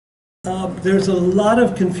There's a lot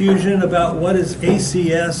of confusion about what is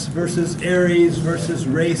ACS versus ARES versus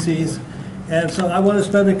RACES, and so I want to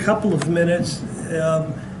spend a couple of minutes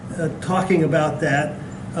talking about that.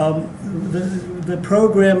 The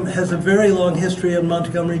program has a very long history in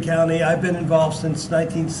Montgomery County. I've been involved since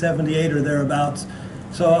 1978 or thereabouts,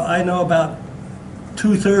 so I know about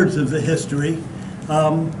 2/3 of the history.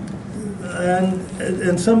 And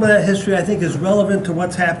some of that history I think is relevant to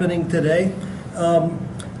what's happening today.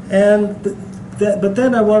 But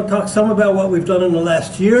then I want to talk some about what we've done in the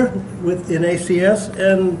last year in ACS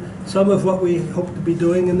and some of what we hope to be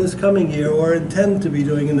doing in this coming year or intend to be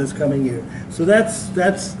doing in this coming year. So that's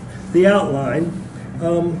the outline.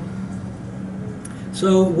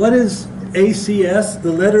 So what is ACS?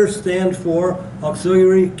 The letters stand for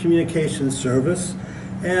Auxiliary Communications Service.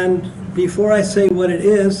 And before I say what it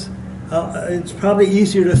is, it's probably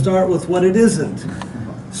easier to start with what it isn't.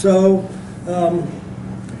 So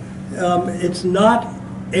it's not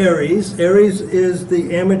ARES. ARES is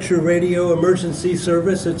the Amateur Radio Emergency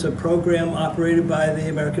Service. It's a program operated by the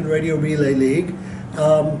American Radio Relay League.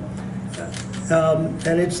 And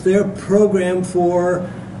it's their program for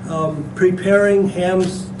preparing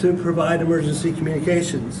hams to provide emergency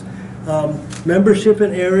communications. Membership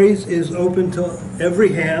in ARES is open to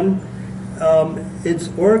every ham. It's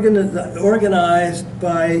organized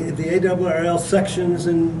by the ARRL sections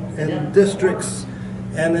and districts,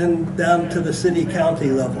 and then down to the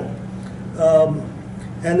city-county level.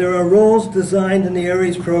 And there are roles designed in the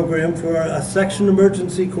ARES program for a section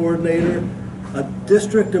emergency coordinator, a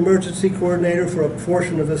district emergency coordinator for a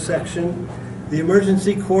portion of a section, the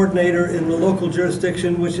emergency coordinator in the local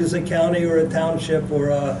jurisdiction, which is a county or a township or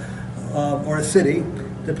a city,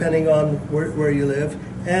 depending on where you live,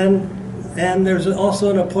 and there's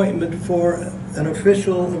also an appointment for an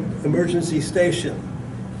official emergency station.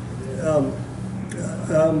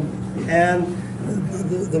 And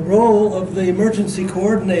the role of the emergency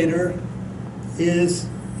coordinator is,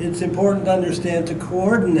 it's important to understand, to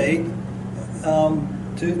coordinate,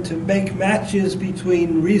 to make matches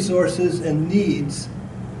between resources and needs,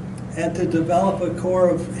 and to develop a core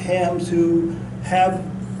of hams who have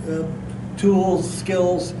tools,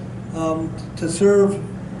 skills to serve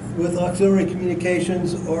with auxiliary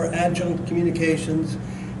communications or adjunct communications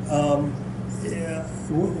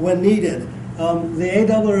when needed. The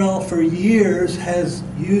ARRL for years has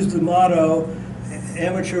used the motto,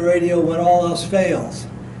 amateur radio when all else fails.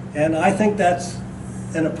 And I think that's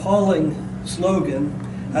an appalling slogan.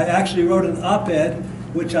 I actually wrote an op-ed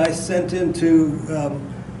which I sent in to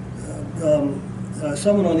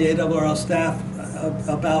someone on the ARRL staff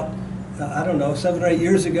about, I don't know, 7 or 8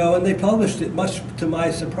 years ago, and they published it, much to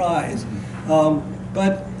my surprise.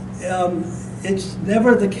 But it's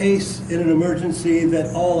never the case in an emergency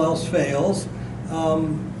that all else fails.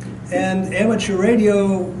 And amateur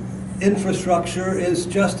radio infrastructure is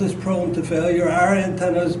just as prone to failure. Our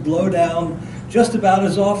antennas blow down just about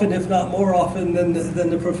as often, if not more often, than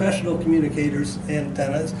the professional communicators'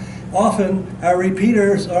 antennas. Often, our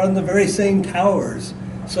repeaters are on the very same towers.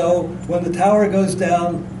 So when the tower goes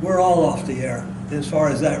down, we're all off the air as far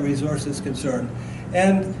as that resource is concerned.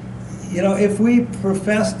 And you know, if we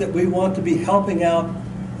profess that we want to be helping out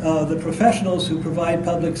the professionals who provide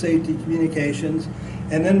public safety communications,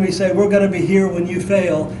 and then we say we're going to be here when you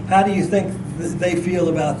fail, how do you think they feel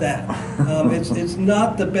about that? It's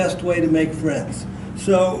not the best way to make friends.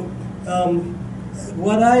 So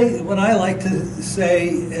what I like to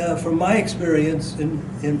say from my experience in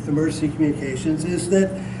emergency communications is that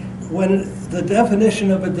when the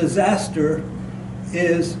definition of a disaster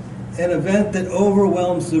is an event that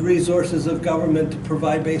overwhelms the resources of government to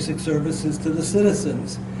provide basic services to the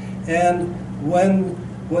citizens. And when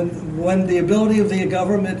the ability of the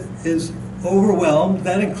government is overwhelmed,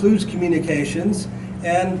 that includes communications.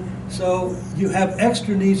 And so you have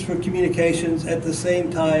extra needs for communications at the same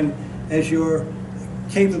time as your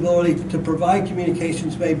capability to provide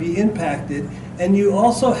communications may be impacted. And you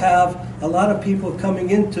also have a lot of people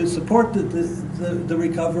coming in to support the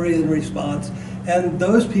recovery and response. And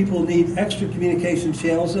those people need extra communication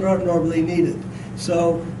channels that aren't normally needed.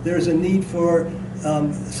 So there's a need for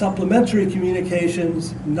supplementary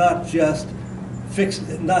communications, not just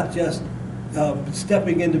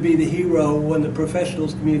stepping in to be the hero when the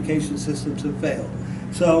professionals' communication systems have failed.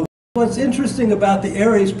 So what's interesting about the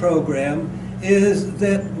ARES program is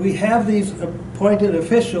that we have these appointed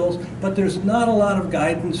officials, but there's not a lot of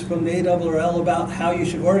guidance from the ARRL about how you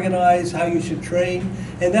should organize, how you should train,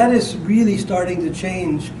 and that is really starting to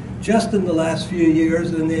change just in the last few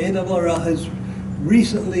years, and the ARRL has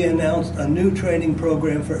recently announced a new training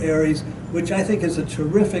program for ARES, which I think is a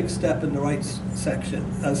terrific step in the right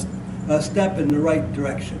step in the right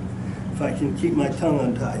direction, if I can keep my tongue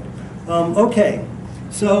untied. Okay,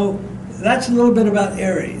 so that's a little bit about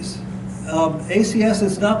ARES. ACS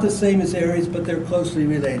is not the same as ARES, but they're closely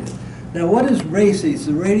related. Now, what is RACES,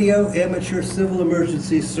 the Radio Amateur Civil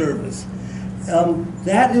Emergency Service?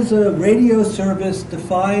 That is a radio service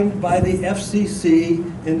defined by the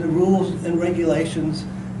FCC in the rules and regulations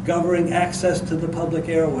governing access to the public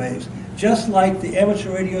airwaves. Just like the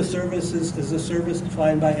amateur radio service is a service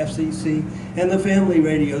defined by FCC, and the family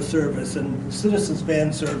radio service, and the citizens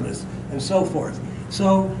band service, and so forth.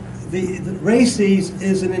 So the RACES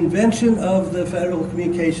is an invention of the Federal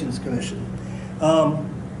Communications Commission.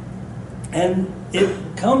 And it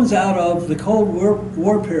comes out of the Cold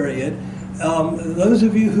War period. Those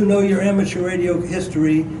of you who know your amateur radio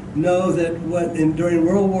history know that during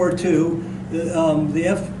World War II,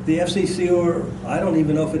 the FCC, or I don't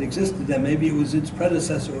even know if it existed then, maybe it was its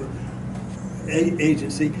predecessor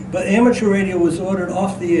agency, but amateur radio was ordered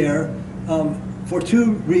off the air for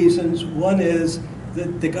two reasons. One is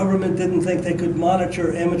that the government didn't think they could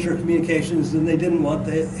monitor amateur communications, and they didn't want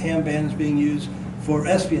the ham bands being used for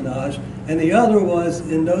espionage. And the other was,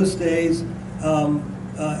 in those days,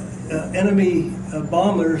 enemy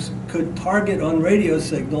bombers could target on radio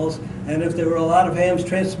signals, and if there were a lot of hams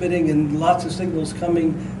transmitting and lots of signals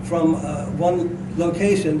coming from one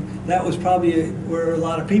location, that was probably where a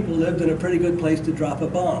lot of people lived, and a pretty good place to drop a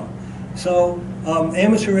bomb. So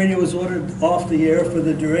amateur radio was ordered off the air for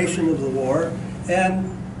the duration of the war,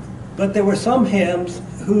 but there were some hams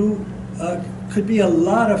who could be a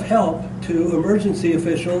lot of help to emergency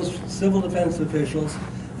officials, civil defense officials,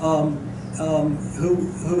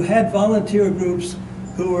 who had volunteer groups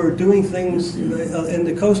who were doing things in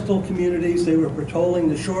the coastal communities. They were patrolling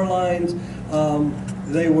the shorelines.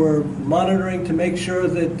 They were monitoring to make sure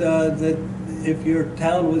that if your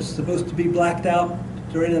town was supposed to be blacked out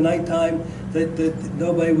during the nighttime, that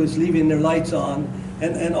nobody was leaving their lights on,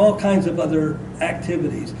 and all kinds of other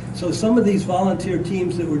activities. So some of these volunteer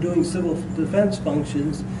teams that were doing civil defense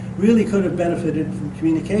functions really could have benefited from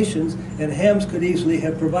communications, and hams could easily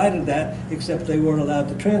have provided that, except they weren't allowed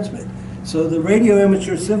to transmit. So the Radio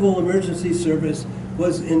Amateur Civil Emergency Service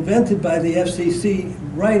was invented by the FCC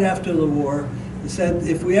right after the war. It said,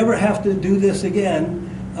 if we ever have to do this again,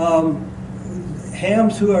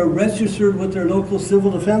 hams who are registered with their local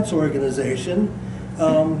civil defense organization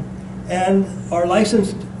and are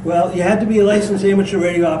licensed, well, you had to be a licensed amateur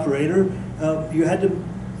radio operator. You had to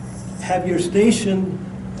have your station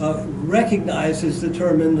recognized, as the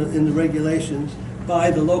term in the regulations,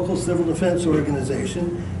 by the local civil defense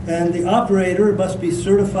organization, and the operator must be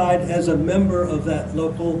certified as a member of that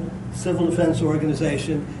local civil defense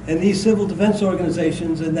organization, and these civil defense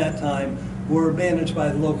organizations in that time were managed by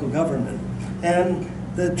the local government. And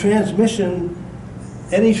the transmission,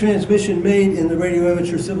 any transmission made in the Radio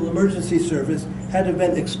Amateur Civil Emergency Service had to have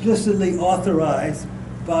been explicitly authorized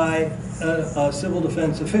by a civil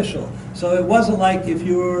defense official. So it wasn't like if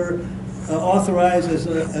you were authorized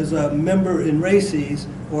as a member in RACES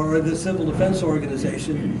or the civil defense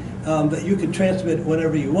organization that you could transmit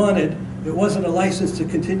whenever you wanted. It wasn't a license to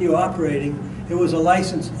continue operating. It was a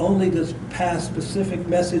license only to pass specific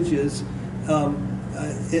messages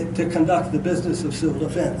to conduct the business of civil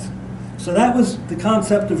defense. So that was the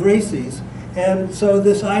concept of RACES. And so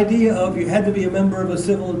this idea of you had to be a member of a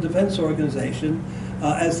civil defense organization,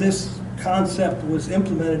 as this concept was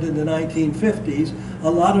implemented in the 1950s, a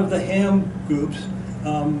lot of the ham groups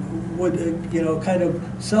would kind of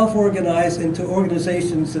self-organize into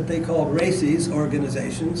organizations that they called RACES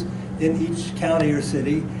organizations in each county or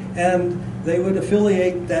city, and they would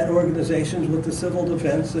affiliate that organization with the civil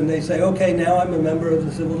defense, and they say, okay, now I'm a member of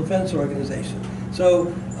the civil defense organization.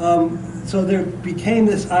 So, so there became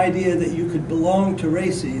this idea that you could belong to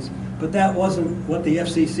RACES, but that wasn't what the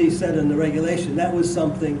FCC said in the regulation. That was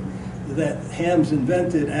something that hams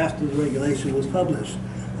invented after the regulation was published.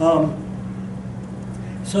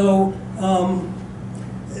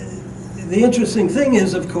 The interesting thing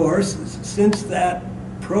is, of course, since that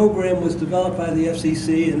program was developed by the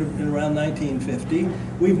FCC in around 1950,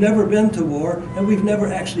 we've never been to war, and we've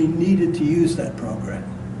never actually needed to use that program.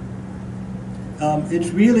 It's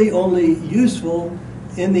really only useful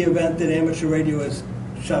in the event that amateur radio is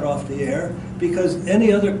shut off the air, because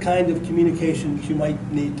any other kind of communication that you might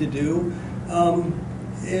need to do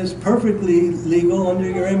is perfectly legal under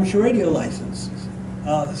your amateur radio license.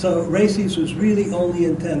 So RACES was really only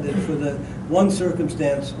intended for the one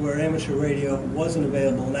circumstance where amateur radio wasn't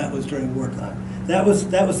available, and that was during wartime. That was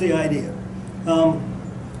the idea.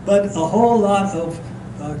 But a whole lot of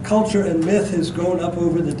culture and myth has grown up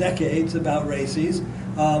over the decades about RACES.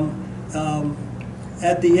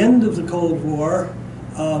 at the end of the Cold War,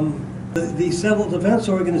 the civil defense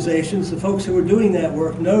organizations, the folks who were doing that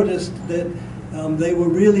work, noticed that they were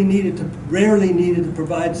rarely needed to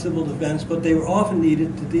provide civil defense, but they were often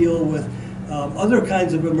needed to deal with other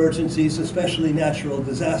kinds of emergencies, especially natural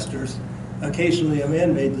disasters, occasionally a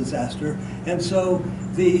man-made disaster. And so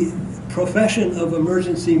the profession of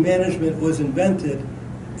emergency management was invented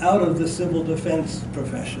out of the civil defense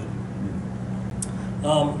profession.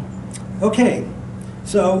 Okay,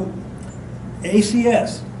 so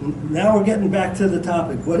ACS. Now we're getting back to the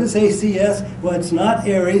topic. What is ACS? Well, it's not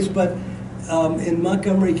Aries, but in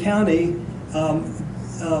Montgomery County,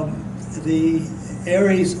 the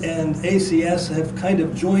Aries and ACS have kind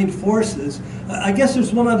of joined forces. I guess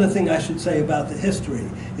there's one other thing I should say about the history,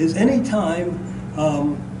 is any time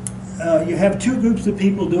you have two groups of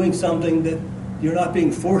people doing something that you're not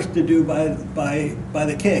being forced to do by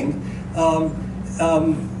the king,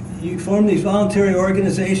 you form these voluntary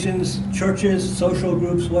organizations, churches, social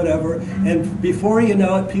groups, whatever, and before you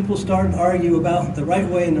know it, people start to argue about the right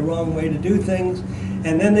way and the wrong way to do things,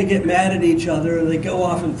 and then they get mad at each other, and they go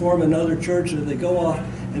off and form another church, or they go off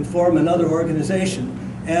and form another organization.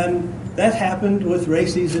 And that happened with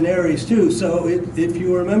Races and Aries too. So if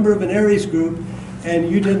you were a member of an Aries group and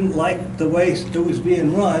you didn't like the way it was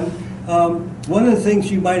being run, one of the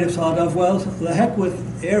things you might have thought of, well, the heck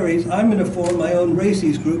with Aries, I'm going to form my own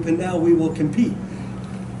Races group, and now we will compete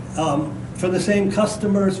for the same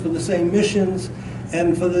customers, for the same missions,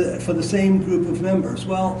 and for the same group of members.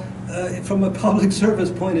 Well, from a public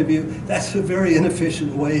service point of view, that's a very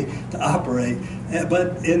inefficient way to operate.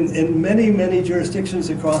 But in many, many jurisdictions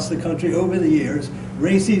across the country over the years,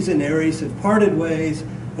 Races and Aries have parted ways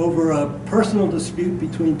over a personal dispute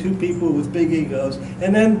between two people with big egos.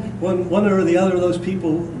 And then when one or the other of those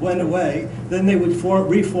people went away, then they would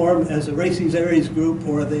reform as a Races Aries group,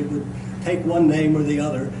 or they would take one name or the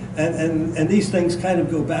other. And these things kind of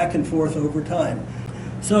go back and forth over time.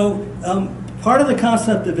 So part of the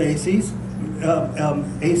concept of ACS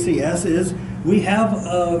is we have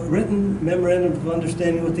a written memorandum of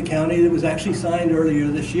understanding with the county that was actually signed earlier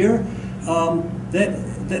this year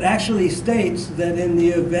that actually states that in the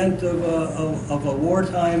event of a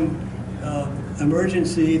wartime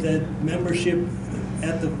emergency, that membership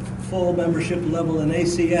at the full membership level in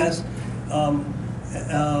ACS,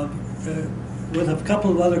 with a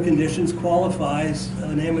couple of other conditions, qualifies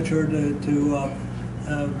an amateur to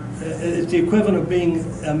it's the equivalent of being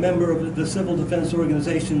a member of the civil defense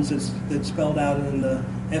organizations that's spelled out in the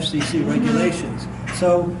FCC regulations.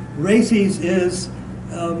 So Races is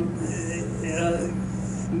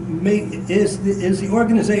the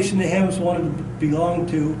organization the Hams wanted to belong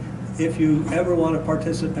to if you ever want to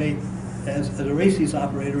participate as a Races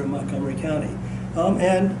operator in Montgomery County.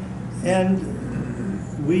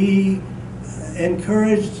 And we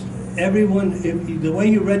encouraged everyone, the way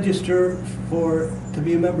you register to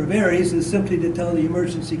be a member of Aries is simply to tell the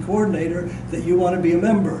emergency coordinator that you want to be a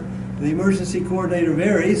member. The emergency coordinator of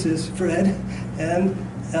Aries is Fred, and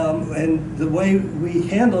the way we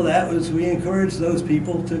handle that was we encourage those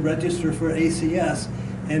people to register for ACS,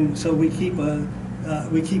 and so we keep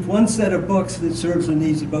one set of books that serves the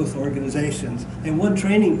needs of both organizations, and one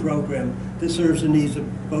training program that serves the needs of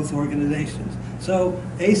both organizations. So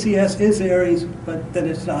ACS is Aries, but then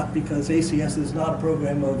it's not, because ACS is not a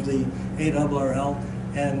program of the ARRL,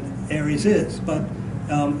 and Aries is. But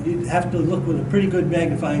you'd have to look with a pretty good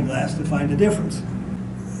magnifying glass to find a difference.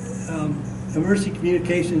 Emergency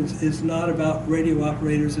communications is not about radio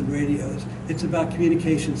operators and radios. It's about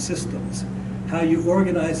communication systems, how you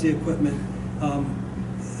organize the equipment,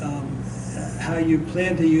 how you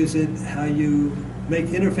plan to use it, how you make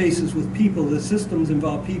interfaces with people. The systems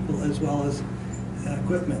involve people as well as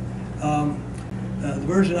equipment. The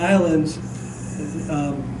Virgin Islands,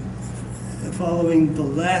 following the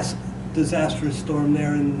last disastrous storm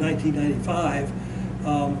there in 1995,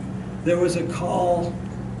 there was a call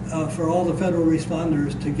for all the federal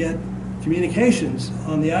responders to get communications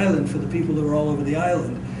on the island for the people that were all over the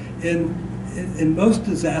island. In most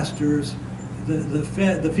disasters, the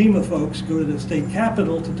FEMA folks go to the state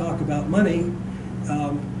capitol to talk about money.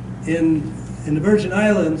 In the Virgin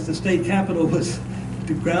Islands, the state capitol was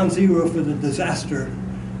the ground zero for the disaster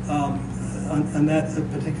on that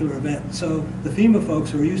particular event. So the FEMA folks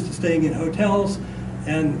who are used to staying in hotels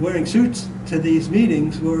and wearing suits to these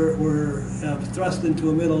meetings were thrust into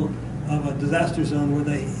the middle of a disaster zone where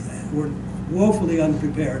they were woefully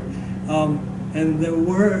unprepared. And there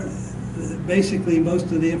were, basically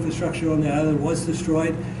most of the infrastructure on the island was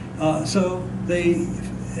destroyed. So they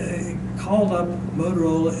called up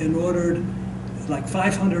Motorola and ordered like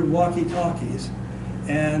 500 walkie-talkies.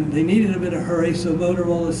 and they needed a bit of hurry, so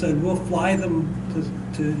Motorola said, we'll fly them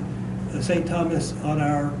to St. Thomas on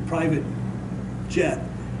our private jet.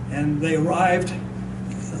 And they arrived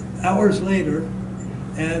hours later,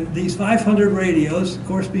 and these 500 radios, of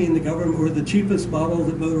course being the government, were the cheapest model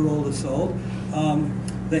that Motorola sold.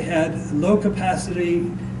 They had low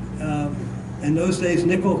capacity, in those days,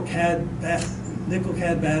 nickel cad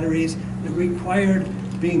batteries that required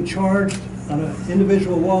being charged on an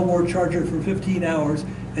individual wall board charger for 15 hours,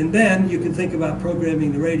 and then you can think about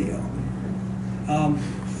programming the radio.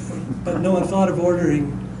 But no one thought of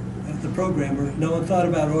ordering the programmer. No one thought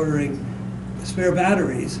about ordering spare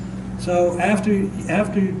batteries. So after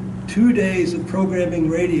 2 days of programming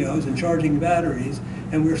radios and charging batteries,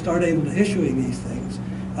 and we started able to issuing these things,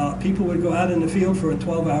 people would go out in the field for a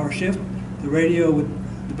 12-hour shift. The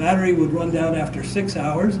battery would run down after 6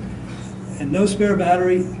 hours, and no spare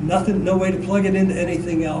battery, nothing, no way to plug it into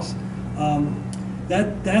anything else.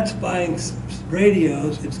 That's buying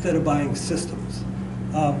radios instead of buying systems.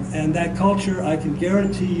 And that culture, I can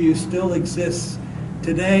guarantee you, still exists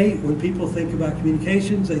today. When people think about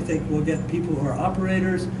communications, they think we'll get people who are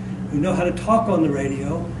operators, who know how to talk on the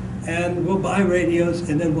radio, and we'll buy radios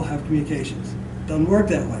and then we'll have communications. Doesn't work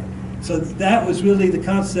that way. So that was really the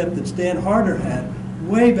concept that Stan Harder had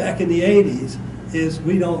way back in the 80s, is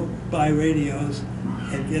we don't buy radios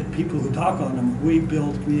and get people who talk on them, we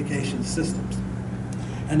build communication systems.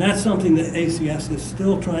 And that's something that ACS is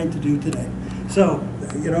still trying to do today. So,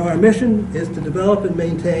 our mission is to develop and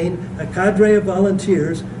maintain a cadre of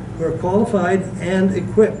volunteers who are qualified and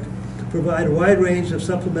equipped to provide a wide range of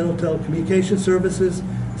supplemental telecommunication services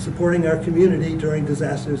supporting our community during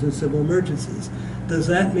disasters and civil emergencies. Does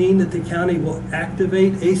that mean that the county will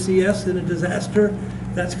activate ACS in a disaster?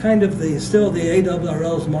 That's kind of still the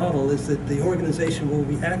ARRL's model, is that the organization will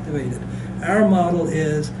be activated. Our model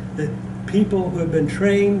is that people who have been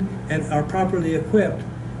trained and are properly equipped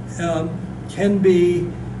can be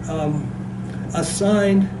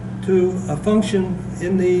assigned to a function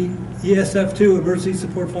in the ESF2, Emergency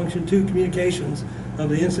Support Function 2 communications of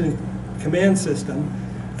the Incident Command System,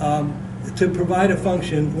 to provide a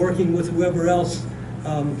function working with whoever else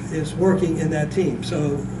is working in that team.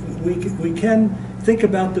 So we can think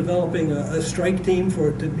about developing a strike team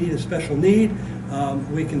to meet a special need.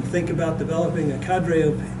 We can think about developing a cadre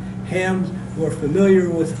of hams who are familiar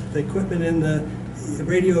with the equipment in the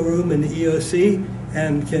radio room and the EOC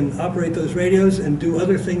and can operate those radios and do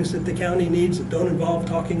other things that the county needs that don't involve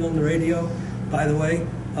talking on the radio, by the way.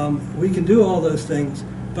 We can do all those things,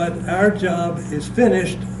 but our job is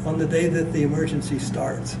finished on the day that the emergency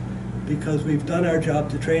starts, because we've done our job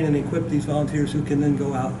to train and equip these volunteers who can then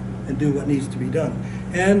go out and do what needs to be done.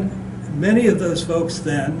 And many of those folks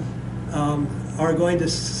then are going to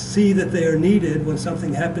see that they are needed when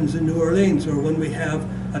something happens in New Orleans, or when we have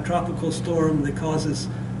a tropical storm that causes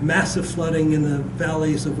massive flooding in the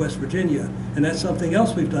valleys of West Virginia. And that's something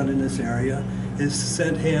else we've done in this area, is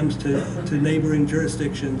send hams to neighboring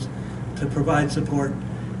jurisdictions to provide support.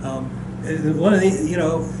 One of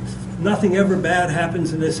the, nothing ever bad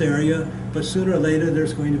happens in this area, but sooner or later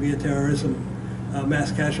there's going to be a terrorism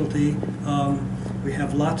mass casualty. We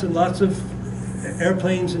have lots and lots of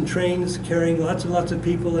airplanes and trains carrying lots and lots of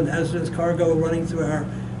people and hazardous cargo running through our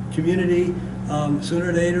community. Sooner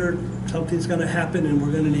or later, something's going to happen and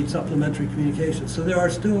we're going to need supplementary communication. So there are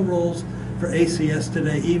still roles for ACS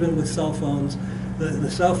today, even with cell phones. The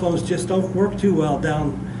cell phones just don't work too well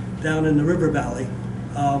down in the river valley,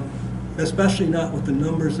 especially not with the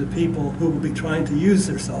numbers of people who will be trying to use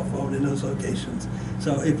their cell phone in those locations.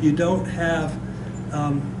 So if you don't have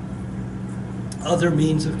other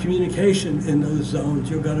means of communication in those zones,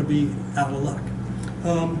 you're going to be out of luck.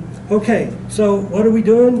 Okay, so what are we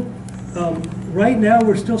doing? Right now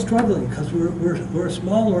we're still struggling because we're a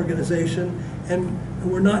small organization and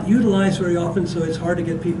we're not utilized very often, so it's hard to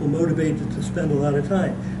get people motivated to spend a lot of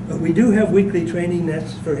time. But we do have weekly training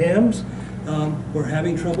nets for hams. We're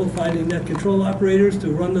having trouble finding net control operators to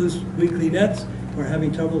run those weekly nets. We're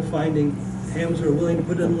having trouble finding hams who are willing to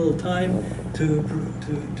put in a little time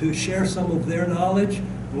to share some of their knowledge.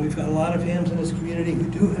 And we've got a lot of hams in this community who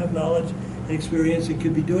do have knowledge and experience and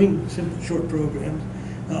could be doing simple short programs.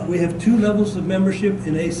 We have 2 levels of membership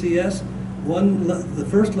in ACS. The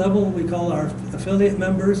first level we call our affiliate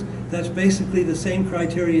members. That's basically the same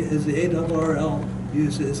criteria as the ARRL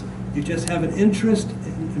uses. You just have an interest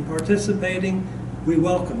in participating, we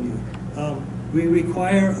welcome you. We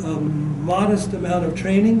require a modest amount of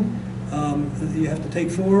training. You have to take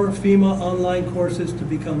 4 FEMA online courses to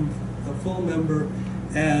become a full member,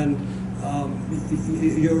 and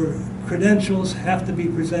your credentials have to be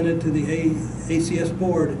presented to the ACS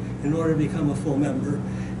board in order to become a full member.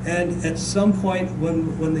 And at some point,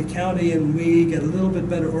 when the county and we get a little bit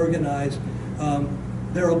better organized,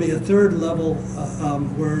 there will be a third level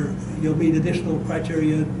where you'll meet additional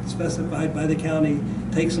criteria specified by the county,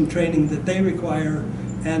 take some training that they require,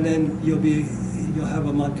 and then you'll have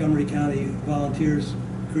a Montgomery County Volunteers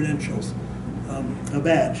credentials, a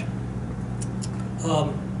badge.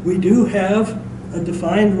 We do have a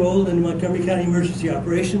defined role in the Montgomery County Emergency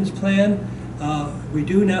Operations Plan. We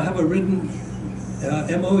do now have a written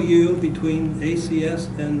MOU between ACS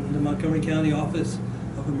and the Montgomery County Office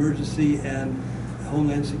of Emergency and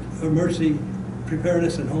Emergency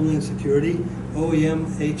Preparedness and Homeland Security.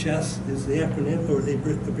 OEMHS is the acronym or the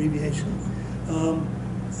abbreviation.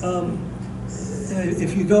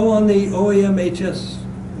 If you go on the OEMHS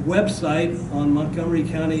website on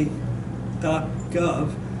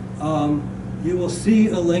montgomerycounty.gov, you will see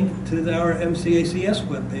a link to our MCACS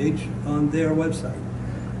webpage on their website.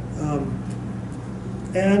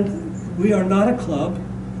 And we are not a club,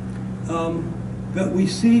 but we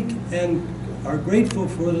seek and are grateful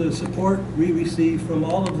for the support we receive from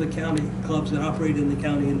all of the county clubs that operate in the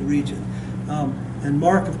county and the region. And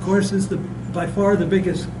Mark, of course, is by far the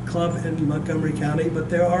biggest club in Montgomery County,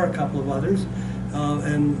 but there are a couple of others.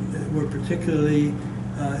 And we're particularly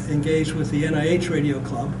engaged with the NIH Radio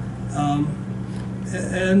Club.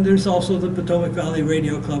 And there's also the Potomac Valley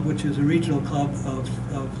Radio Club, which is a regional club of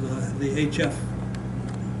the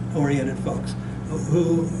HF-oriented folks,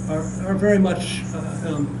 who are very much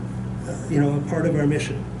a part of our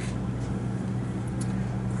mission.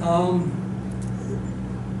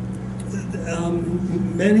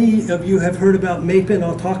 Many of you have heard about MAPIN.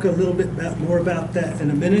 I'll talk a little bit more about that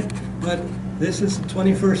in a minute, but this is the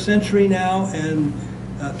 21st century now, and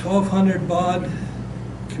 1200 baud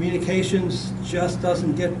communications just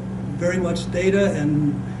doesn't get very much data,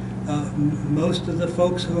 and most of the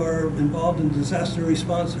folks who are involved in disaster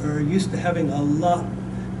response are used to having a lot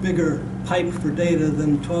bigger pipe for data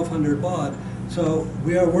than 1200 baud. So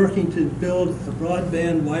we are working to build a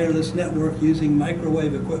broadband wireless network using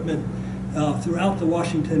microwave equipment throughout the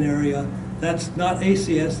Washington area. That's not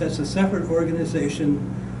ACS, that's a separate organization,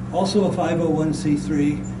 also a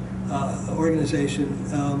 501c3 organization.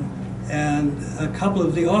 And a couple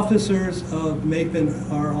of the officers of MAPIN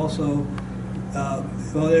are also,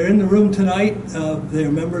 well, they're in the room tonight. They're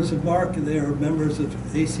members of MARC, they're members of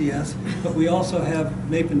ACS, but we also have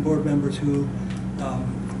MAPIN board members who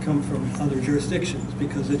come from other jurisdictions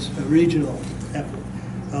because it's a regional effort.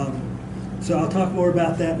 So I'll talk more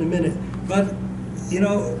about that in a minute. But, in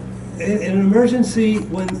an emergency,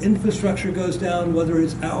 when infrastructure goes down, whether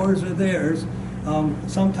it's ours or theirs,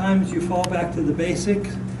 sometimes you fall back to the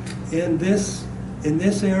basics. In this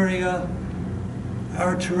area,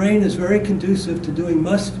 our terrain is very conducive to doing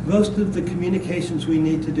most of the communications we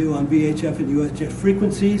need to do on VHF and UHF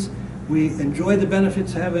frequencies. We enjoy the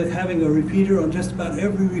benefits of having a repeater on just about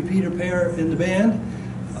every repeater pair in the band,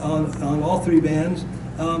 on all three bands,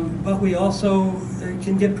 but we also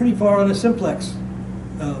can get pretty far on a simplex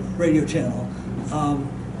radio channel.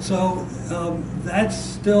 That's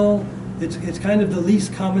still, it's kind of the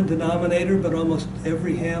least common denominator, but almost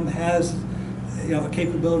every ham has a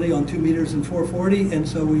capability on 2 meters and 440, and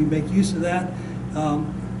so we make use of that.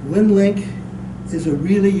 WinLink is a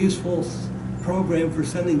really useful program for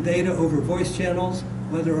sending data over voice channels,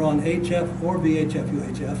 whether on HF or VHF,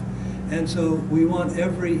 UHF, and so we want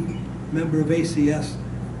every member of ACS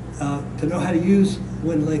to know how to use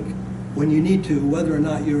WinLink when you need to, whether or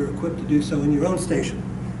not you're equipped to do so in your own station.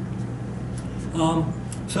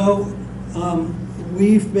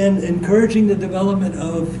 We've been encouraging the development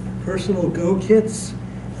of personal Go kits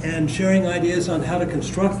and sharing ideas on how to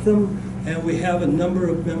construct them, and we have a number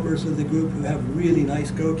of members of the group who have really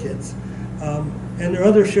nice Go kits. And there are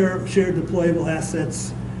other shared deployable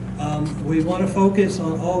assets. We want to focus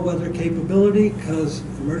on all-weather capability because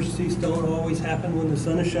emergencies don't always happen when the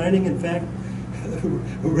sun is shining. In fact,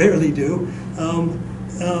 rarely do.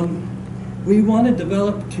 We want to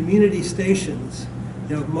develop community stations.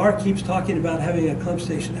 Mark keeps talking about having a club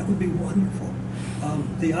station. That would be wonderful.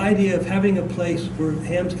 The idea of having a place where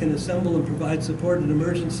hams can assemble and provide support in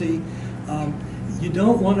emergency. You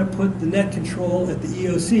don't want to put the net control at the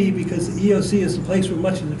EOC because the EOC is the place where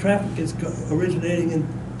much of the traffic is originating and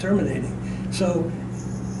terminating. So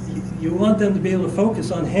you want them to be able to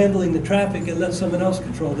focus on handling the traffic and let someone else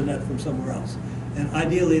control the net from somewhere else. And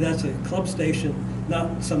ideally that's a club station,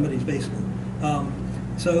 not somebody's basement.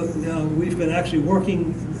 We've been actually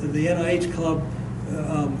working, the NIH club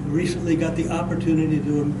recently got the opportunity to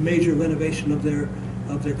do a major renovation of their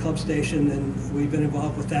of their club station, and we've been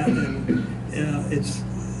involved with that. And it's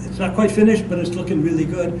not quite finished, but it's looking really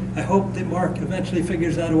good. I hope that Mark eventually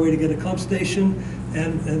figures out a way to get a club station,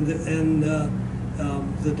 and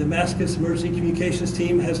the Damascus Emergency Communications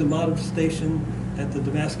team has a model station at the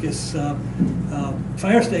Damascus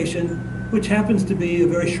fire station, which happens to be a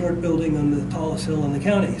very short building on the tallest hill in the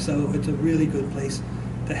county. So it's a really good place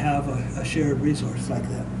to have a shared resource like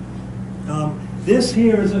that. This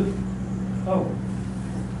here is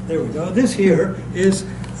there we go. This here is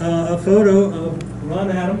a photo of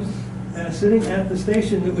Ron Adams sitting at the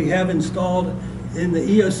station that we have installed in the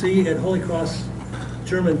EOC at Holy Cross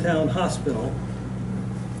Germantown Hospital.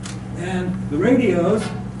 And the radios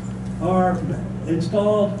are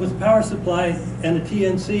installed with a power supply and a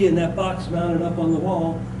TNC in that box mounted up on the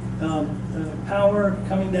wall. Power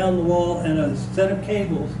coming down the wall and a set of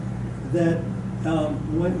cables that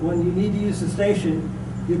when you need to use the station,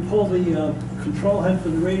 you pull the control head for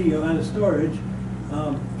the radio out of storage,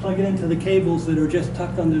 plug it into the cables that are just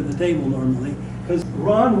tucked under the table normally. Because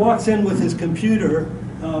Ron walks in with his computer,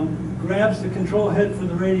 grabs the control head for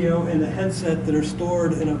the radio and a headset that are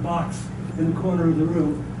stored in a box in the corner of the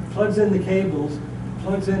room, plugs in the cables,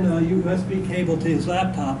 plugs in a USB cable to his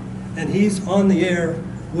laptop, and he's on the air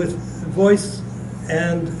with voice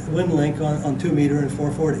and WinLink on 2 meter and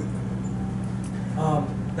 440.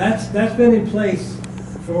 That's been in place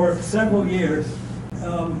for several years.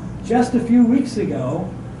 Just a few weeks ago,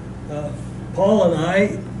 Paul and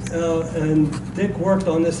I and Dick worked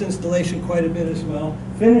on this installation quite a bit as well.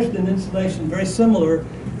 Finished an installation very similar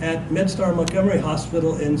at MedStar Montgomery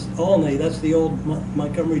Hospital in Olney. That's the old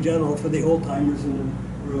Montgomery General for the old timers in the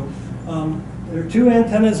room. There are 2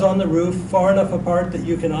 antennas on the roof, far enough apart that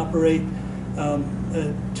you can operate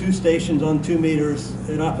 2 stations on 2 meters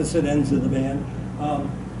at opposite ends of the band.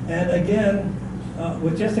 And again,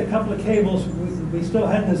 with just a couple of cables, we still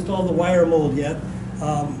hadn't installed the wire mold yet,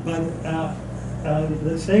 but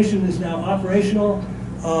the station is now operational.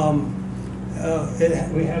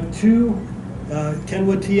 We have 2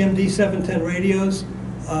 Kenwood TMD 710 radios.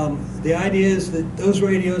 The idea is that those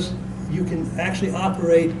radios you can actually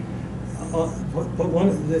operate,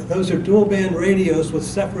 but those are dual band radios with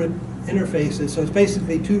separate interfaces, so it's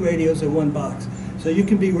basically 2 radios in 1 box. So you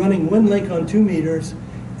can be running WinLink on 2 meters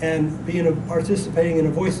and participating in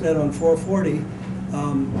a VoiceNet on 440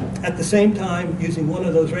 at the same time using one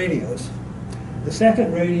of those radios. The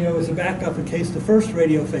second radio is a backup in case the first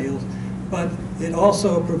radio fails, but it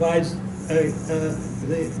also provides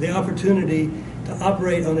the opportunity to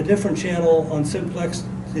operate on a different channel on simplex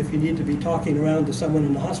if you need to be talking around to someone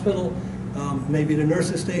in the hospital, maybe at a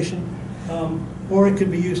nurse's station, or it could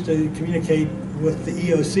be used to communicate with the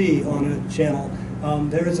EOC on a channel.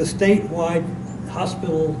 There is a statewide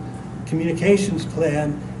hospital communications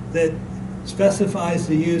plan that specifies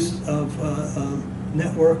the use of a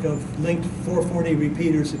network of linked 440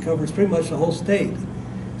 repeaters that covers pretty much the whole state.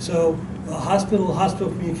 So hospital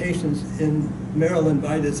communications in Maryland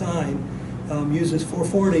by design uses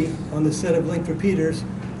 440 on the set of linked repeaters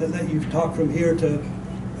that let you talk from here to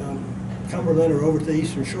Cumberland or over to the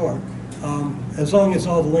Eastern Shore, as long as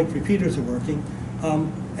all the linked repeaters are working.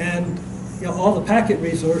 And all the packet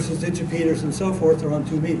resources, digipeaters and so forth, are on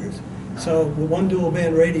 2 meters. So the 1 dual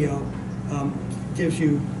band radio gives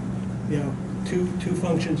you, two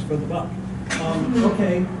functions for the buck.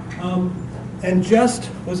 Okay, and just,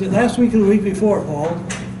 was it last week or the week before, Paul?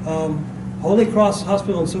 Holy Cross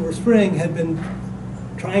Hospital in Silver Spring had been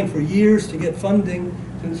trying for years to get funding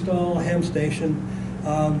to install a ham station.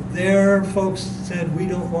 Their folks said, we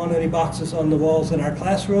don't want any boxes on the walls in our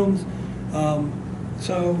classrooms.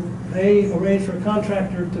 So they arranged for a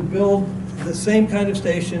contractor to build the same kind of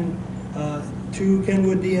station, 2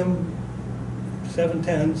 Kenwood DM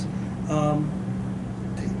 710s.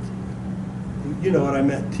 You know what I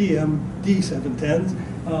meant, TMD 710s,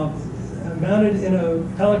 mounted in a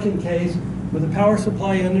Pelican case with a power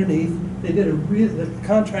supply underneath. They did the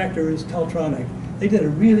contractor is Teltronic. They did a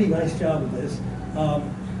really nice job of this.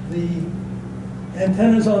 The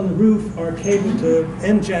antennas on the roof are cabled to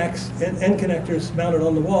end jacks and end connectors mounted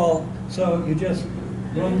on the wall. So you just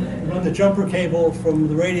run the jumper cable from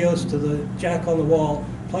the radios to the jack on the wall,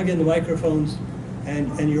 plug in the microphones,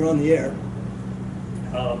 and you're on the air.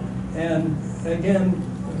 And again,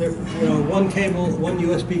 one cable, one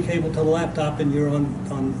USB cable to the laptop, and you're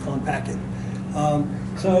on packet.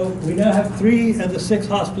 So we now have 3 of the 6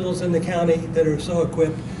 hospitals in the county that are so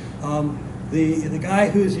equipped. The guy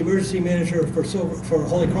who's the emergency manager for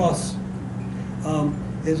Holy Cross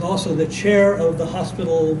is also the chair of the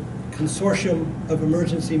hospital consortium of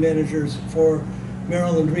emergency managers for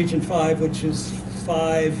Maryland Region 5, which is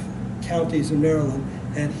 5 counties in Maryland.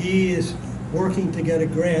 and he is working to get a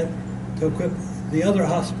grant to equip the other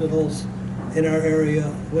hospitals in our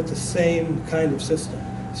area with the same kind of system.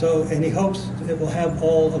 So, and he hopes it will have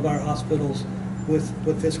all of our hospitals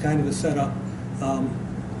with this kind of a setup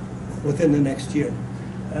within the next year.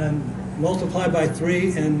 And multiply by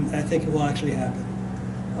 3, and I think it will actually happen.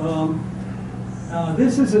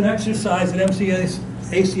 This is an exercise that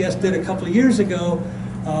ACS did a couple of years ago.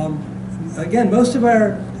 Again, most of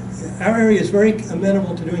our area is very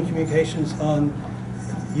amenable to doing communications on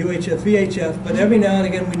UHF, VHF, but every now and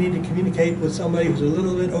again we need to communicate with somebody who's a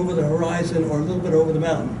little bit over the horizon or a little bit over the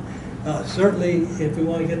mountain. Certainly, if we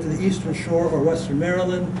want to get to the Eastern Shore or Western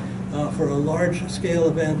Maryland for a large-scale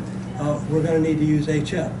event, we're going to need to use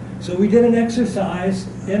HF. So we did an exercise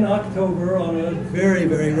in October on a very,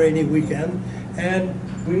 very rainy weekend, and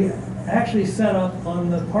we actually set up on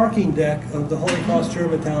the parking deck of the Holy Cross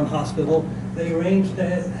Germantown Hospital. They arranged to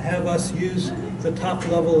have us use the top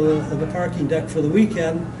level of the parking deck for the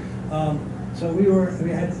weekend. So we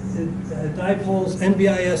had dipoles,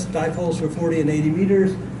 NBIS dipoles for 40 and 80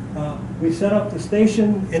 meters. We set up the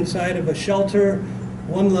station inside of a shelter,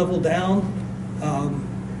 one level down,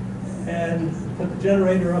 and put the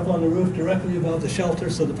generator up on the roof directly above the shelter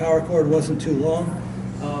so the power cord wasn't too long.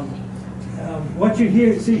 What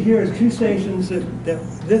you see here is 2 stations.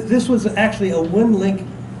 This was actually a WinLink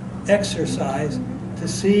exercise to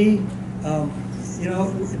see, you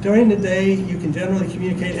know, during the day you can generally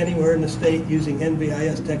communicate anywhere in the state using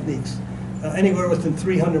NBIS techniques, anywhere within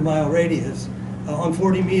 300-mile radius on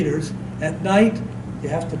 40 meters. At night, you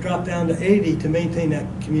have to drop down to 80 to maintain that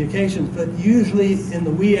communications, but usually in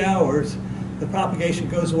the wee hours, the propagation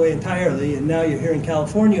goes away entirely, and now you're here in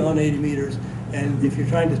California on 80 meters, and if you're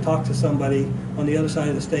trying to talk to somebody on the other side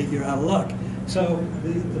of the state, you're out of luck. So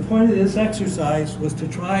the point of this exercise was to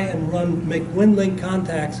try and make WinLink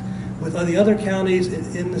contacts with the other counties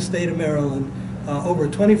in the state of Maryland over a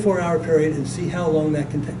 24-hour period and see how long that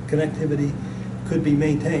connectivity could be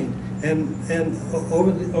maintained. And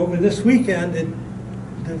over this weekend,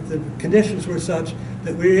 the conditions were such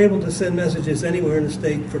that we were able to send messages anywhere in the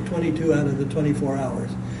state for 22 out of the 24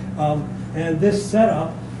 hours. And this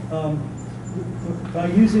setup, by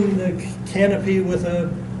using the canopy with a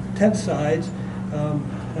tent sides,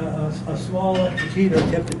 a small electric heater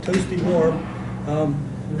kept it toasty warm.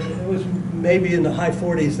 It was maybe in the high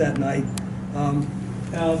 40s that night.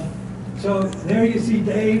 So there you see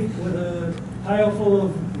Dave with a pile full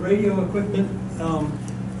of radio equipment.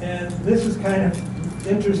 And this is kind of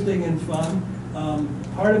interesting and fun.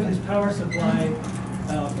 Part of his power supply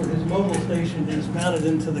for his mobile station is mounted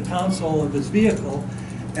into the console of his vehicle.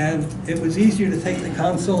 And it was easier to take the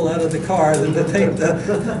console out of the car than to take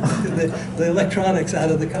the electronics out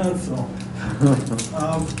of the console.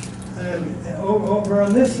 And over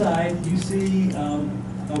on this side, you see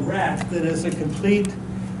a rack that is a complete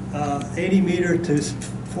 80-meter to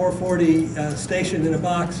 440 station in a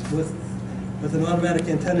box with an automatic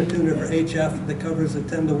antenna tuner for HF that covers a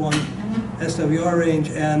 10-to-1 SWR range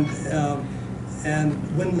and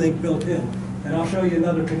WinLink built in. And I'll show you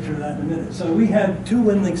another picture of that in a minute. So we had 2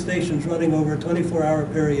 WinLink stations running over a 24-hour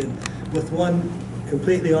period, with one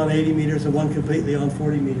completely on 80 meters and one completely on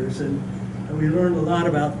 40 meters. And we learned a lot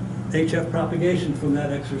about HF propagation from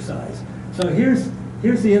that exercise. So here's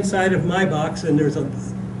the inside of my box, and there's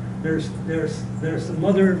some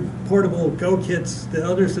other portable Go kits that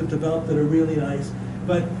others have developed that are really nice.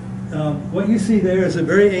 But what you see there is a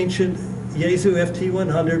very ancient Yaesu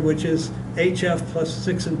FT100, which is HF plus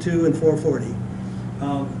 6 and 2 and 440.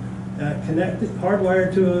 Connected,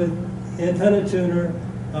 hardwired to an antenna tuner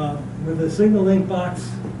with a single link box.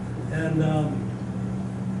 And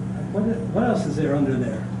what else is there under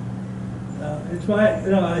there? It's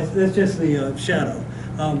just the shadow.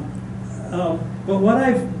 But what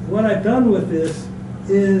I've done with this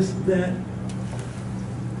is that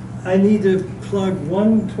I need to plug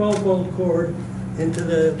one 12-volt cord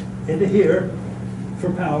into here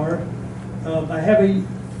for power. I have a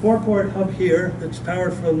 4-port hub here that's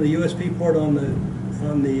powered from the USB port on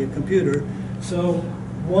the computer. So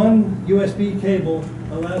one USB cable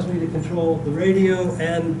allows me to control the radio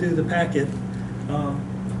and do the packet.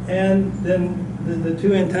 And then the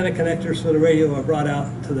 2 antenna connectors for the radio are brought out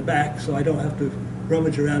to the back, so I don't have to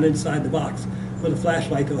rummage around inside the box with a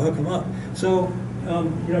flashlight to hook them up. So,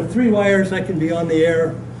 3 wires, I can be on the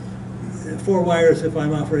air, 4 wires if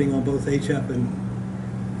I'm operating on both HF and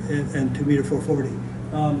 2-meter 440.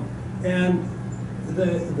 And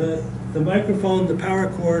the microphone, the power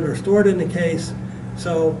cord are stored in the case,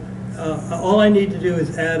 so all I need to do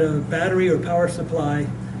is add a battery or power supply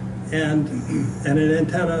and an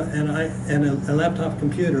antenna and a laptop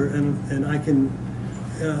computer, and I can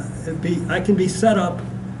I can be set up,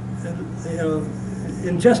 you know,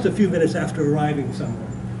 in just a few minutes after arriving somewhere.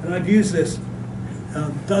 And I've used this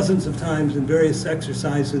dozens of times in various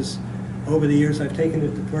exercises over the years. I've taken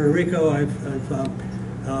it to Puerto Rico.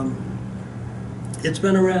 It's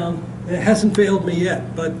been around. It hasn't failed me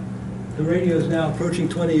yet, but the radio is now approaching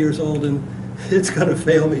 20 years old, and it's going to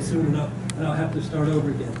fail me soon enough, and I'll have to start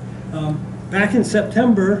over again. Back in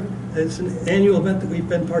September, it's an annual event that we've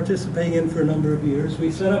been participating in for a number of years.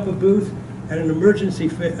 We set up a booth at an emergency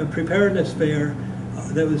preparedness fair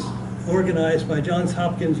that was organized by Johns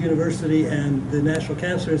Hopkins University and the National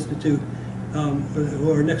Cancer Institute,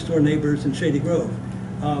 who are next door neighbors in Shady Grove.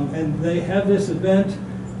 And they have this event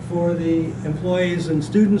for the employees and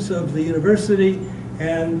students of the university,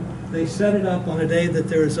 and they set it up on a day that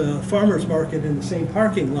there's a farmer's market in the same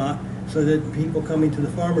parking lot, so that people coming to the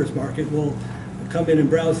farmer's market will come in and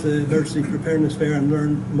browse the emergency preparedness fair and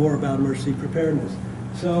learn more about emergency preparedness.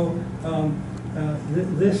 So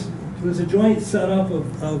this was a joint setup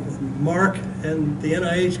of Mark and the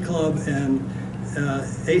NIH Club and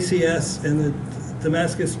ACS and the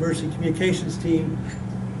Damascus Emergency Communications team.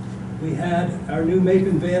 We had our new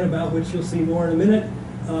Maven van, about which you'll see more in a minute,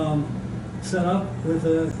 set up with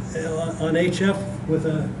on HF with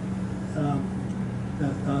a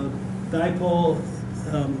dipole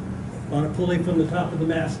on a pulley from the top of the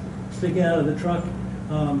mast sticking out of the truck.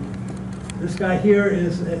 This guy here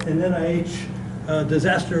is an NIH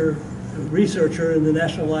disaster researcher in the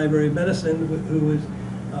National Library of Medicine, who is,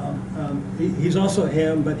 he's also a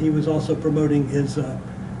ham, but he was also promoting his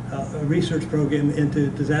research program into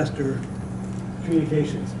disaster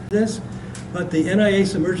communications. But the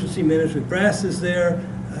NIH Emergency Management Brass is there,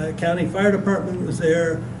 County Fire Department was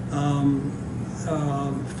there,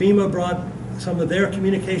 FEMA brought some of their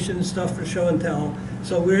communication stuff for show and tell.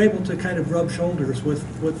 So we're able to kind of rub shoulders with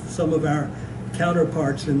some of our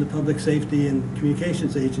counterparts in the public safety and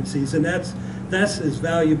communications agencies, and that's as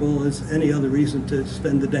valuable as any other reason to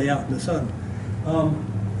spend the day out in the sun.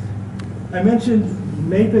 I mentioned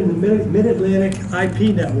Maven, the Mid-Atlantic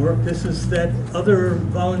IP Network. This is that other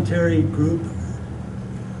voluntary group.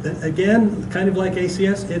 Again, kind of like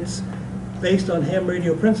ACS, it's based on ham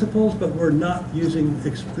radio principles, but we're not using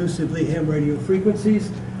exclusively ham radio frequencies.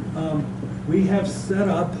 We have set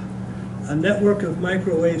up a network of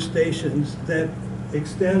microwave stations that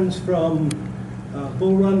extends from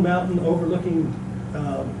Bull Run Mountain overlooking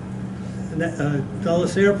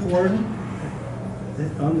Dulles Airport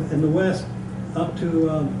in the west up to,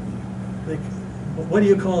 what do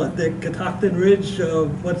you call it? The Catoctin Ridge,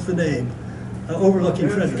 what's the name? Overlooking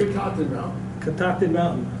Frederick. Catoctin Mountain. Catoctin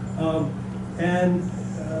Mountain.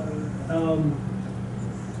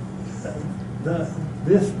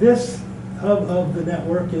 This hub of the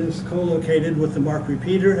network is co-located with the Mark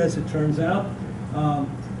repeater, as it turns out.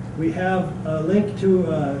 We have a link to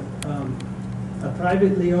a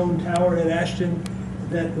privately owned tower in Ashton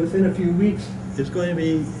that within a few weeks is going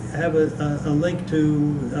to have a link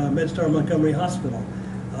to MedStar Montgomery Hospital.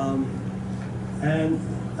 And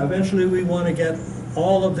eventually we want to get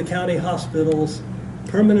all of the county hospitals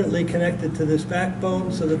permanently connected to this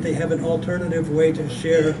backbone so that they have an alternative way to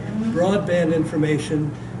share broadband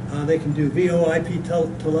information. They can do VoIP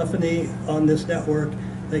telephony on this network.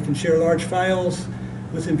 They can share large files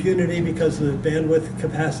with impunity because the bandwidth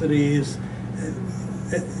capacity is,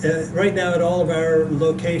 right now at all of our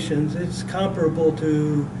locations, it's comparable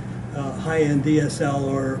to high-end DSL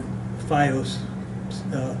or FiOS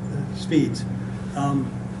speeds.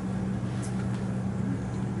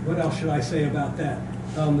 What else should I say about that?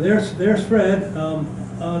 There's Fred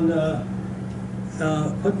on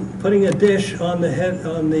putting a dish on the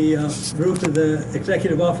roof of the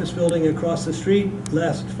executive office building across the street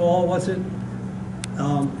last fall, was it?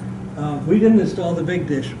 We didn't install the big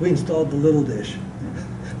dish. We installed the little dish,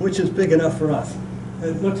 which is big enough for us.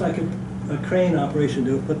 It looks like a crane operation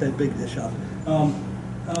to put that big dish up.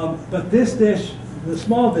 But this dish, the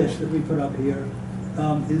small dish that we put up here,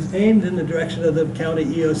 is aimed in the direction of the county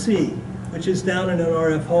EOC, which is down in an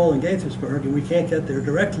RF hole in Gaithersburg, and we can't get there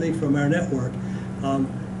directly from our network.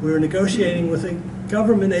 We're negotiating with a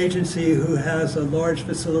government agency who has a large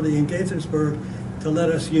facility in Gaithersburg to let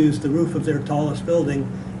us use the roof of their tallest building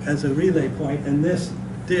as a relay point, and this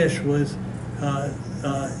dish was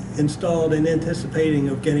installed in anticipating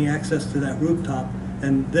of getting access to that rooftop,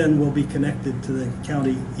 and then we'll be connected to the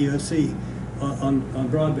county EOC on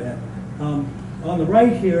broadband. On the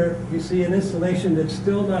right here, you see an installation that's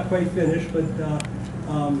still not quite finished, but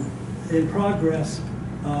in progress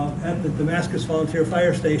at the Damascus Volunteer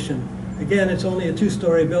Fire Station. Again, it's only a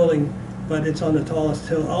two-story building, but it's on the tallest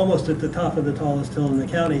hill, almost at the top of the tallest hill in the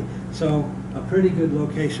county. So a pretty good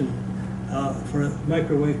location for a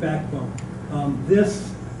microwave backbone.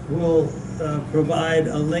 This will provide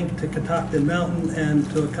a link to Catoctin Mountain and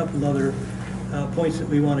to a couple other points that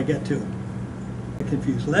we want to get to.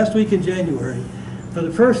 Confused. Last week in January, for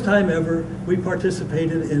the first time ever, we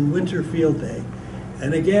participated in Winter Field Day.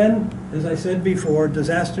 And again, as I said before,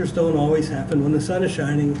 disasters don't always happen when the sun is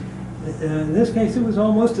shining. In this case, it was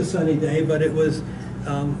almost a sunny day, but it was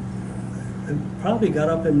it probably got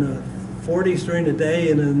up in the 40s during the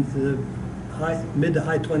day and in the mid to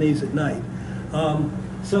high 20s at night.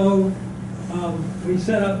 We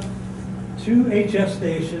set up 2 HF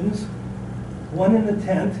stations, one in the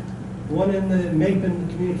tent, one in the Mapen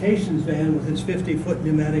communications van with its 50-foot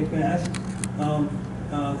pneumatic mast.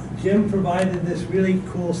 Jim provided this really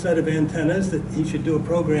cool set of antennas that he should do a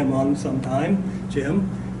program on sometime, Jim.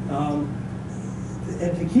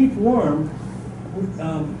 And to keep warm,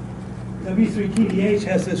 W3TDH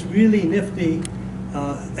has this really nifty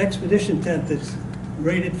expedition tent that's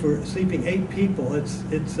rated for sleeping 8 people. It's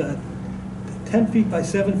 10 feet by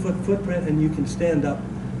 7 foot footprint, and you can stand up.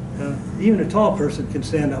 Even a tall person can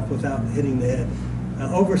stand up without hitting the head.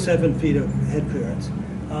 Over 7 feet of head clearance.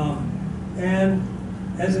 And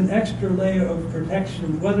as an extra layer of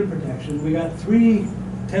protection, weather protection, we got 3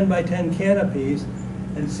 10 by 10 canopies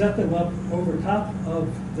and set them up over top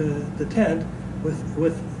of the tent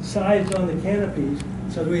with sides on the canopies,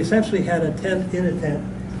 so that we essentially had a tent in a tent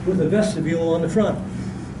with a vestibule on the front.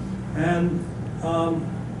 And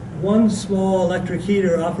one small electric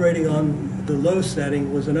heater operating on the low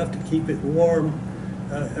setting was enough to keep it warm,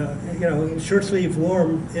 short sleeve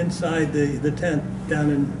warm inside the tent down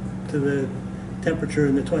into the temperature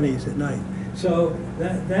in the 20s at night. So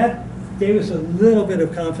that gave us a little bit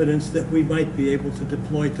of confidence that we might be able to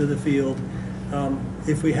deploy to the field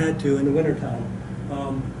if we had to in the wintertime.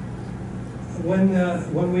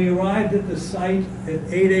 When we arrived at the site at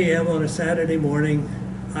 8 a.m. on a Saturday morning,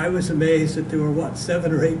 I was amazed that there were,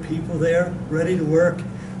 7 or 8 people there ready to work.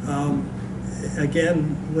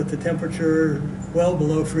 Again, with the temperature well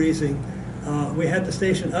below freezing. We had the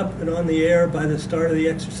station up and on the air by the start of the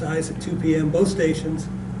exercise at 2 p.m., both stations.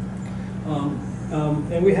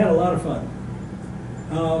 And we had a lot of fun.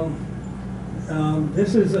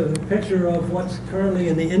 This is a picture of what's currently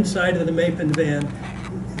in the inside of the Mapen van.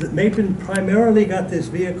 The Mapen primarily got this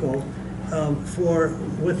vehicle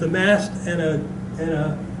with a mast and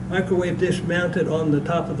a microwave dish mounted on the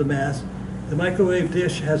top of the mast. The microwave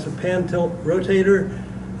dish has a pan tilt rotator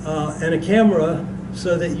and a camera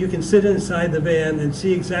so that you can sit inside the van and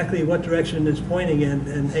see exactly what direction it's pointing in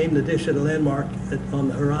and aim the dish at a landmark on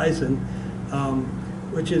the horizon,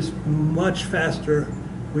 which is much faster,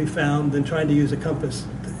 we found, than trying to use a compass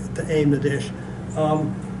to aim the dish.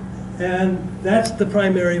 And that's the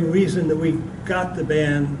primary reason that we got the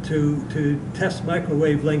van to test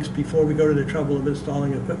microwave links before we go to the trouble of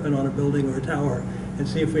installing equipment on a building or a tower and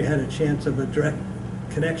see if we had a chance of a direct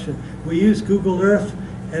connection. We use Google Earth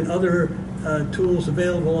and other tools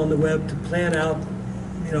available on the web to plan out,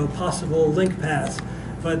 possible link paths,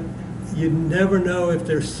 but you never know if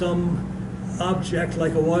there's some object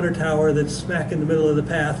like a water tower that's smack in the middle of the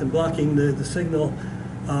path and blocking the signal.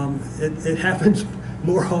 It happens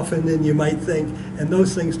more often than you might think, and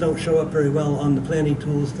those things don't show up very well on the planning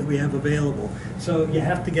tools that we have available. So you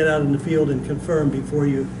have to get out in the field and confirm before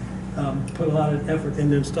you put a lot of effort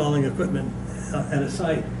into installing equipment at a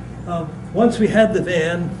site. Once we had the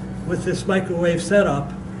van with this microwave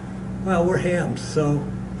setup, well, we're hams, so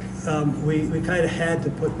we kind of had to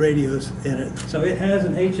put radios in it. So it has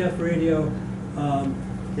an HF radio.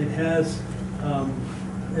 It has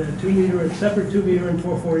separate 2-meter and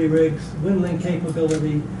 440 rigs, WinLink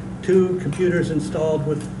capability, 2 computers installed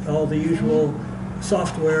with all the usual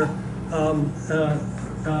software, an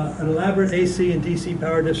elaborate AC and DC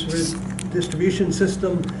power distribution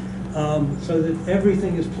system, so that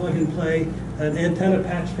everything is plug and play. An antenna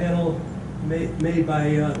patch panel made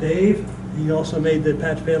by Dave. He also made the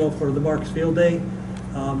patch panel for the Marks Field Day.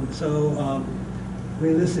 We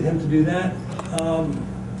enlisted him to do that.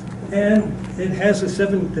 And it has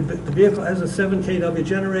the vehicle has a 7 kW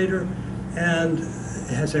generator, and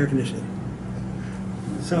it has air conditioning.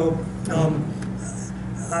 So,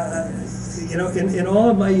 in all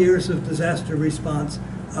of my years of disaster response,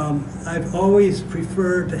 I've always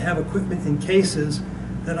preferred to have equipment in cases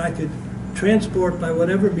that I could transport by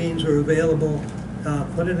whatever means are available,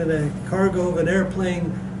 put it in a cargo of an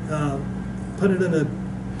airplane, put it in a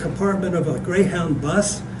compartment of a Greyhound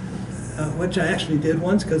bus, which I actually did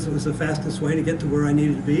once because it was the fastest way to get to where I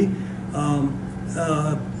needed to be,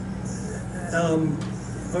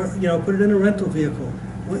 or put it in a rental vehicle.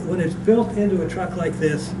 When it's built into a truck like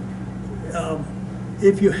this,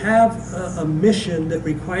 if you have a mission that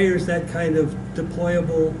requires that kind of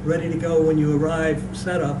deployable, ready to go when you arrive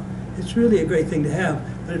setup, it's really a great thing to have,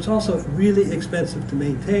 but it's also really expensive to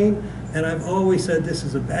maintain, and I've always said this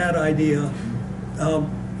is a bad idea,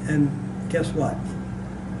 and guess what?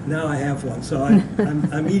 Now I have one, so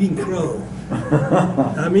I'm eating crow.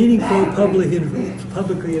 I'm eating crow publicly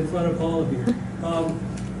in front of all of you.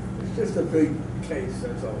 It's just a big case,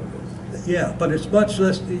 that's all it is. Yeah, but it's much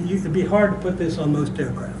less, it'd be hard to put this on most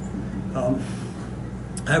aircraft.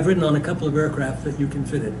 I've ridden on a couple of aircraft that you can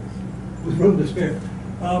fit it with room to spare.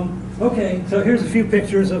 Okay, so here's a few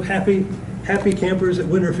pictures of happy campers at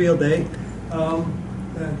Winter Field Day.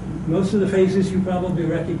 Most of the faces you probably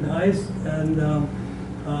recognize, and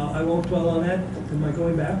I won't dwell on that. Am I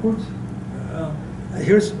going backwards?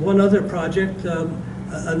 Here's one other project.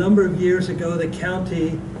 A number of years ago, the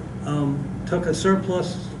county took a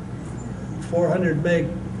surplus 400 meg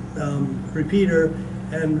repeater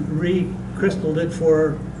and recrystalled it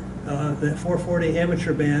for the 440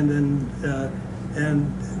 amateur band,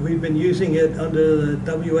 and we've been using it under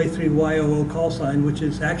the WA3YOO call sign, which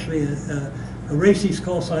is actually a RACES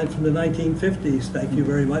call sign from the 1950s. Thank you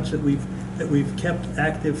very much that we've kept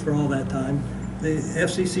active for all that time. The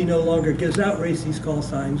FCC no longer gives out RACES call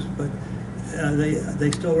signs, but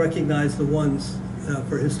they still recognize the ones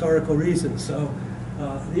for historical reasons. So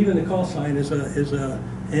even the call sign is a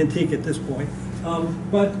antique at this point.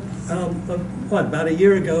 But about a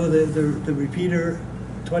year ago, the repeater,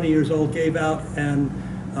 20 years old, gave out, and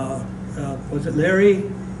was it Larry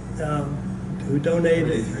who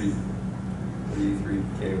donated?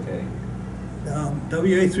 WA3KOK.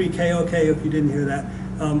 WA3KOK, if you didn't hear that,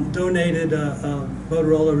 donated a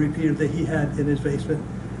Motorola repeater that he had in his basement,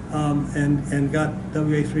 and got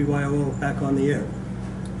WA3YOO back on the air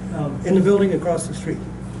in the building across the street,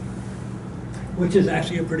 which is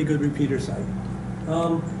actually a pretty good repeater site.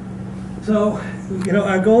 So, you know,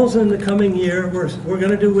 our goals in the coming year, we're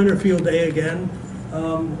going to do Winter Field Day again.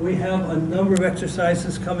 We have a number of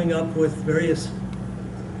exercises coming up with various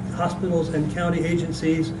hospitals and county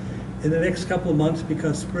agencies in the next couple of months,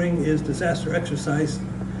 because spring is disaster exercise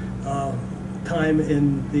time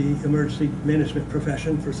in the emergency management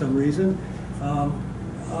profession for some reason.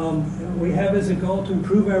 We have as a goal to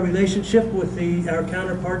improve our relationship with our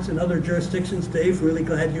counterparts in other jurisdictions. Dave, really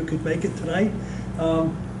glad you could make it tonight.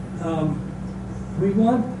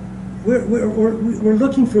 We're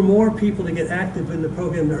looking for more people to get active in the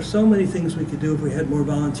program. There are so many things we could do if we had more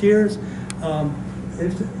volunteers.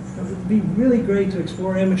 It would be really great to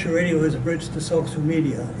explore amateur radio as a bridge to social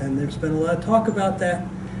media, and there's been a lot of talk about that.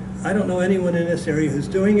 I don't know anyone in this area who's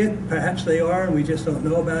doing it. Perhaps they are, and we just don't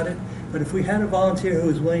know about it. But if we had a volunteer who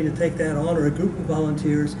was willing to take that on, or a group of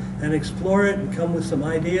volunteers, and explore it and come with some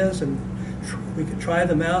ideas, and we could try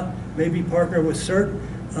them out, maybe partner with CERT,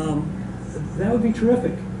 that would be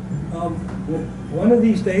terrific. One of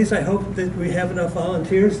these days, I hope that we have enough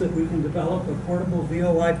volunteers that we can develop a portable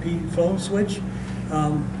VoIP phone switch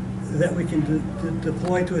that we can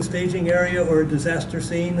deploy to a staging area or a disaster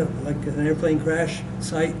scene, like an airplane crash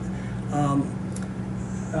site.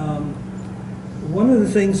 One of the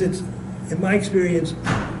things that's, in my experience,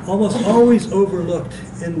 almost always overlooked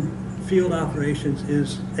in field operations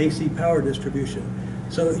is AC power distribution.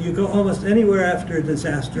 So you go almost anywhere after a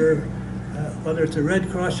disaster, whether it's a Red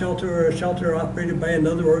Cross shelter or a shelter operated by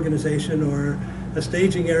another organization, or a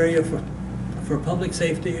staging area for public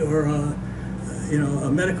safety, or a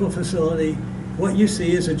medical facility, what you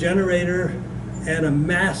see is a generator and a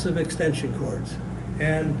mass of extension cords.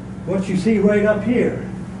 And what you see right up here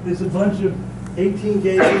is a bunch of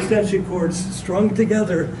 18-gauge extension cords strung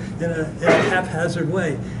together in a haphazard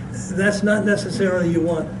way. That's not necessarily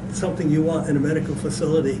something you want in a medical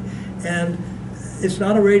facility. And it's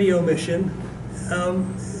not a radio mission.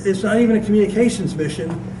 It's not even a communications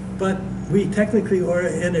mission, but we technically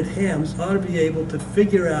oriented hams ought to be able to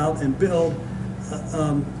figure out and build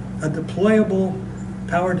a deployable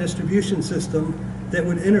power distribution system that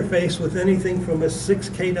would interface with anything from a 6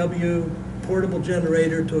 kW portable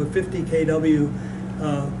generator to a 50 kW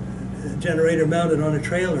generator mounted on a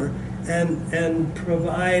trailer, and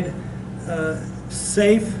provide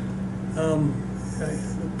safe,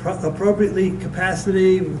 appropriately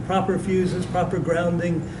capacity, with proper fuses, proper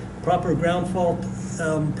grounding, proper ground fault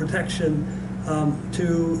protection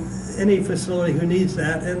to any facility who needs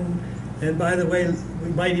that. And by the way, we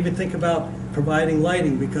might even think about providing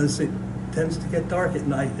lighting, because it tends to get dark at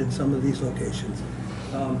night in some of these locations.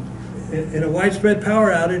 In a widespread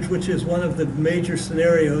power outage, which is one of the major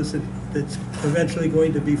scenarios that's eventually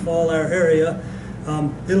going to befall our area,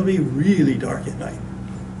 it'll be really dark at night.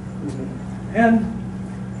 And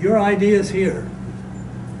your ideas here.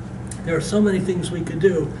 There are so many things we could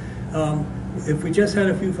do. If we just had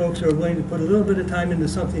a few folks who are willing to put a little bit of time into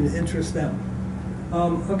something that interests them.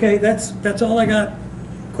 Okay, that's all I got.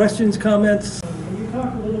 Questions, comments? Can you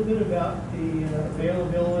talk a little bit about the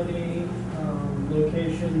availability,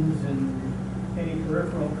 locations, and any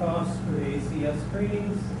peripheral costs for the ACS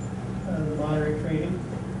trainings, the moderate training?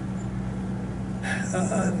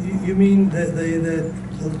 You mean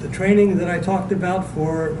the training that I talked about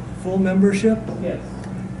for full membership? Yes.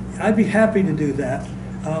 I'd be happy to do that.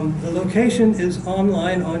 The location is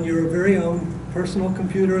online on your very own personal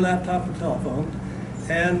computer, laptop, or telephone,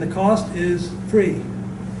 and the cost is free.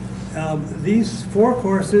 These 4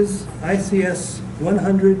 courses, ICS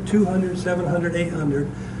 100, 200, 700,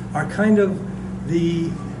 800, are kind of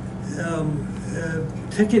the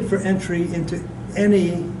ticket for entry into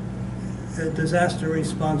any disaster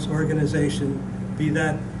response organization, be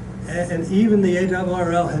that, and even the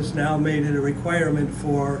ARRL has now made it a requirement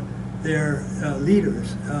for their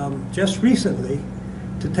leaders just recently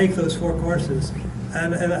to take those 4 courses.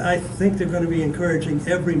 And I think they're going to be encouraging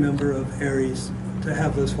every member of ARES to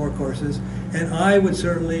have those 4 courses. And I would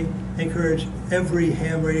certainly encourage every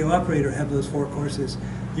ham radio operator to have those 4 courses.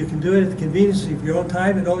 You can do it at the convenience of your own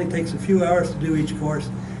time. It only takes a few hours to do each course.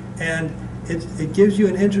 And it gives you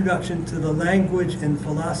an introduction to the language and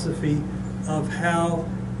philosophy of how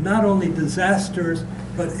not only disasters,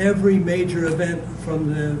 but every major event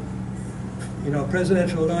from the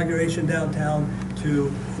presidential inauguration downtown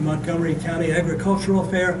to the Montgomery County Agricultural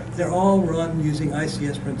Fair, they're all run using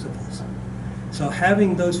ICS principles. So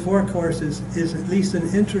having those 4 courses is at least an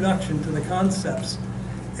introduction to the concepts,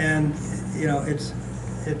 and it's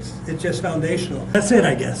just foundational. That's it,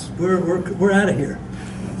 I guess. We're out of here.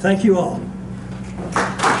 Thank you all.